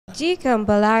G.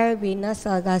 Kambalarabi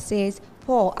Nasalga says,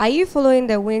 Paul, are you following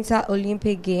the Winter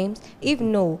Olympic Games? If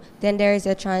no, then there is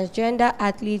a transgender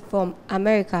athlete from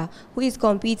America who is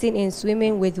competing in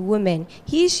swimming with women.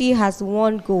 She has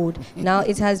won gold. Now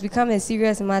it has become a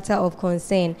serious matter of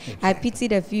concern. I pity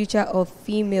the future of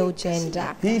female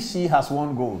gender. She has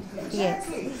won gold.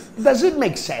 Yes. Does it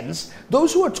make sense?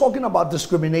 Those who are talking about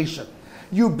discrimination,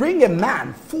 you bring a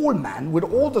man, full man, with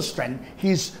all the strength,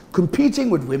 he's competing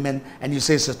with women, and you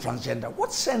say it's a transgender.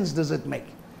 What sense does it make?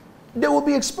 They will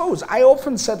be exposed. I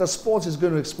often said that sports is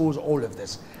going to expose all of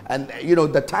this. And, you know,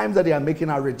 the times that they are making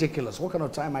are ridiculous. What kind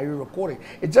of time are you recording?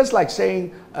 It's just like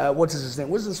saying, what is his name?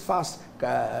 What's this fast?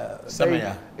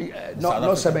 Semenya. Not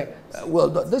Semenya. Well,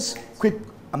 this quick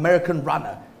American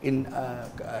runner in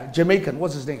Jamaican,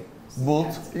 what's his name?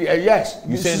 Bolt? Yes.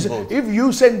 Usain Bolt. If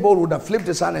Usain Bolt would have flipped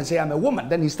his hand and say, I'm a woman,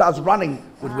 then he starts running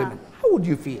with women. How would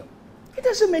you feel? It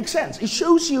doesn't make sense. It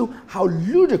shows you how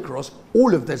ludicrous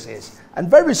all of this is. And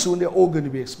very soon they're all going to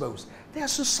be exposed. Their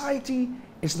society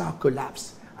is now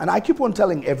collapsed. And I keep on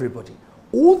telling everybody,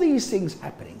 all these things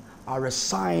happening are a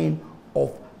sign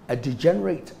of a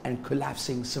degenerate and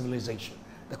collapsing civilization.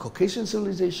 The Caucasian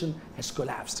civilization has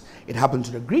collapsed. It happened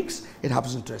to the Greeks, it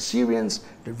happens to the Assyrians,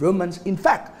 the Romans. In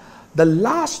fact, the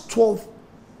last 12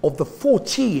 of the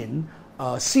 14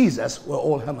 Caesars were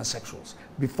all homosexuals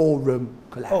before Rome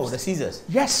collapsed. Oh, the Caesars?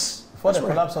 Yes. Before the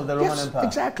collapse of the Roman Empire?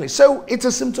 Exactly. So it's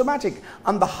a symptomatic.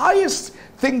 And the highest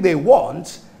thing they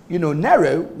want, you know,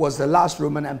 Nero was the last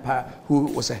Roman Empire who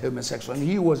was a homosexual. And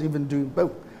he was even doing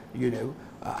both, you know.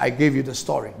 I gave you the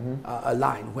story, a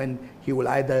line, when he will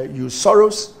either use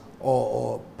Soros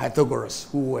or Pythagoras,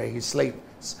 who were his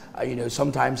slaves. You know,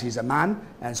 sometimes he's a man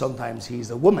and sometimes he's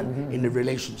a woman in the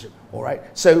relationship, all right?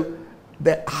 So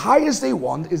the highest they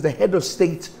want is the head of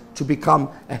state to become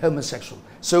a homosexual.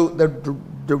 So the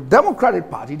Democratic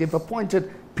Party, they've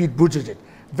appointed Pete Buttigieg.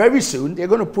 Very soon, they're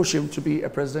going to push him to be a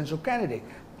presidential candidate.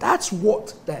 That's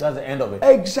what... That's the end of it.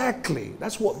 Exactly.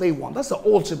 That's what they want. That's the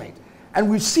ultimate. And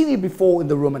we've seen it before in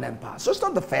the Roman Empire. So it's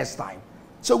not the first time.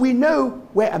 So we know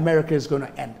where America is going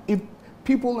to end. If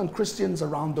people and Christians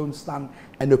around don't stand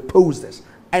and oppose this,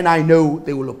 and I know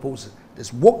they will oppose it.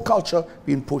 This woke culture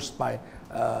being pushed by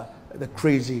the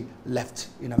crazy left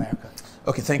in America.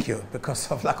 Okay, thank you.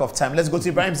 Because of lack of time, let's go to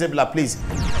Ibrahim Zebla, please.